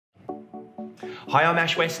Hi, I'm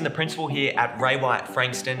Weston, the principal here at Ray White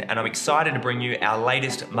Frankston, and I'm excited to bring you our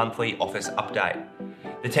latest monthly office update.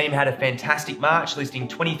 The team had a fantastic March, listing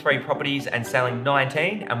 23 properties and selling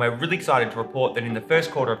 19, and we're really excited to report that in the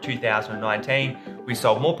first quarter of 2019, we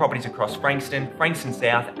sold more properties across Frankston, Frankston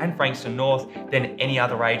South and Frankston North than any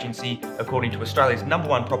other agency, according to Australia's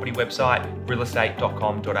 #1 property website,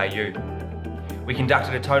 realestate.com.au. We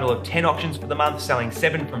conducted a total of 10 auctions for the month, selling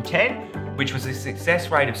 7 from 10, which was a success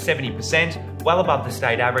rate of 70%, well above the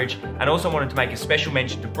state average, and also wanted to make a special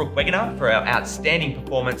mention to Brooke Wegener for our outstanding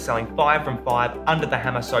performance, selling 5 from 5 under the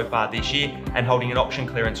hammer so far this year and holding an auction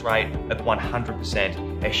clearance rate of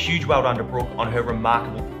 100%. A huge well done to Brooke on her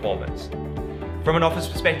remarkable performance. From an office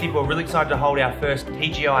perspective, we're really excited to hold our first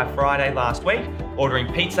TGI Friday last week,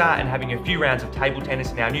 ordering pizza and having a few rounds of table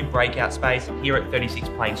tennis in our new breakout space here at 36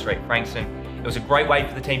 Plain Street, Frankston. It was a great way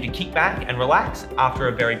for the team to kick back and relax after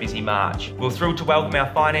a very busy March. We're thrilled to welcome our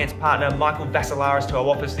finance partner, Michael Vassilaris, to our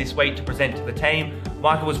office this week to present to the team.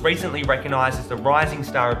 Michael was recently recognised as the Rising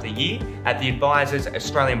Star of the Year at the Advisors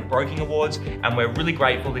Australian Broking Awards, and we're really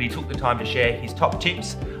grateful that he took the time to share his top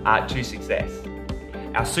tips to success.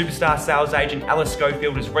 Our superstar sales agent, Alice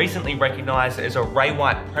Schofield, is recently recognised as a Ray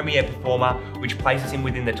White Premier Performer, which places him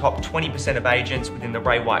within the top 20% of agents within the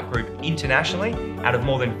Ray White Group internationally, out of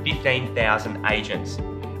more than 15,000 agents.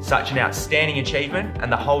 Such an outstanding achievement,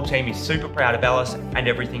 and the whole team is super proud of Alice and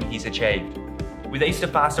everything he's achieved. With Easter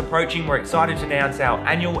fast approaching, we're excited to announce our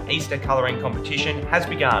annual Easter colouring competition has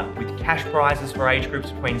begun, with cash prizes for age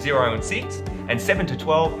groups between 0 and 6 and 7 to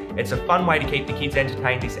 12. It's a fun way to keep the kids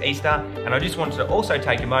entertained this Easter, and I just wanted to also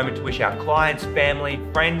take a moment to wish our clients, family,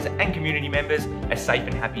 friends and community members a safe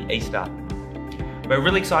and happy Easter. We're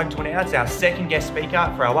really excited to announce our second guest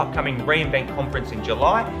speaker for our upcoming reInvent conference in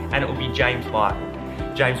July, and it will be James Michael.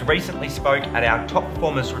 James recently spoke at our Top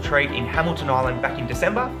Performers Retreat in Hamilton Island back in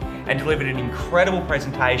December and delivered an incredible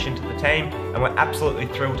presentation to the team, and we're absolutely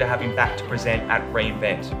thrilled to have him back to present at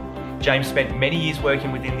reInvent. James spent many years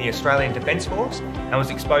working within the Australian Defence Force and was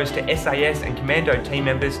exposed to SAS and Commando team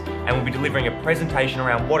members, and will be delivering a presentation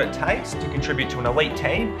around what it takes to contribute to an elite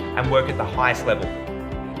team and work at the highest level.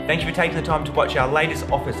 Thank you for taking the time to watch our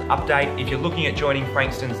latest office update. If you're looking at joining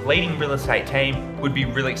Frankston's leading real estate team, we'd be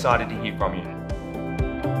really excited to hear from you.